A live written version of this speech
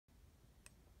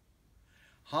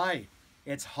Hi,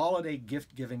 it's holiday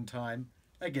gift giving time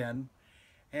again,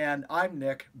 and I'm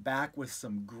Nick back with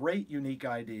some great unique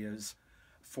ideas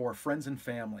for friends and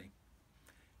family.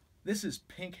 This is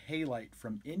pink halite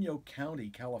from Inyo County,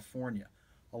 California,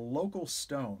 a local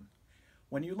stone.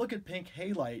 When you look at pink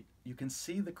halite, you can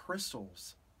see the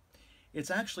crystals. It's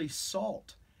actually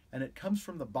salt, and it comes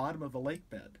from the bottom of the lake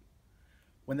bed.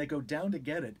 When they go down to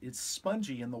get it, it's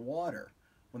spongy in the water.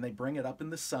 When they bring it up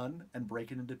in the sun and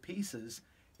break it into pieces,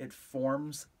 it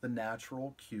forms the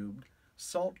natural cubed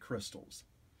salt crystals.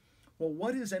 Well,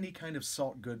 what is any kind of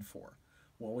salt good for?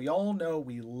 Well, we all know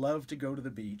we love to go to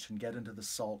the beach and get into the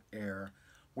salt air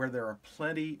where there are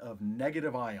plenty of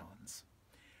negative ions.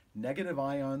 Negative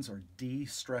ions are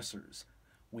de-stressors.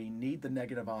 We need the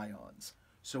negative ions.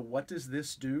 So what does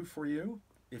this do for you?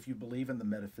 If you believe in the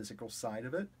metaphysical side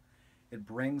of it, it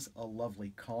brings a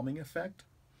lovely calming effect.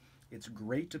 It's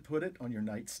great to put it on your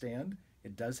nightstand.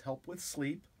 It does help with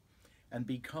sleep. And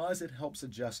because it helps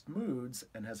adjust moods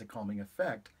and has a calming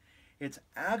effect, it's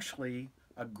actually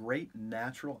a great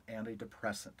natural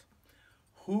antidepressant.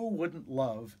 Who wouldn't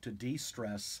love to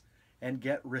de-stress and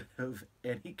get rid of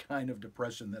any kind of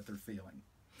depression that they're feeling?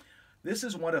 This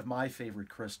is one of my favorite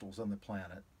crystals on the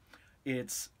planet.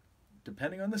 It's,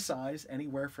 depending on the size,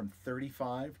 anywhere from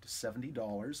 $35 to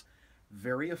 $70,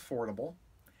 very affordable.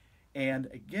 And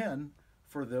again,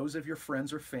 for those of your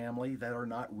friends or family that are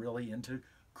not really into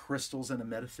crystals in a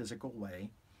metaphysical way,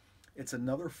 it's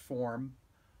another form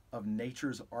of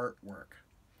nature's artwork.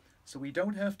 So we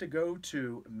don't have to go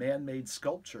to man-made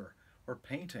sculpture or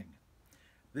painting.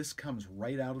 This comes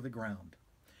right out of the ground.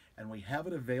 And we have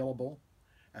it available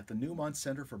at the Newmont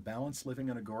Center for Balanced Living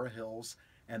in Agora Hills.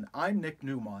 And I'm Nick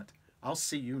Newmont. I'll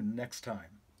see you next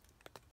time.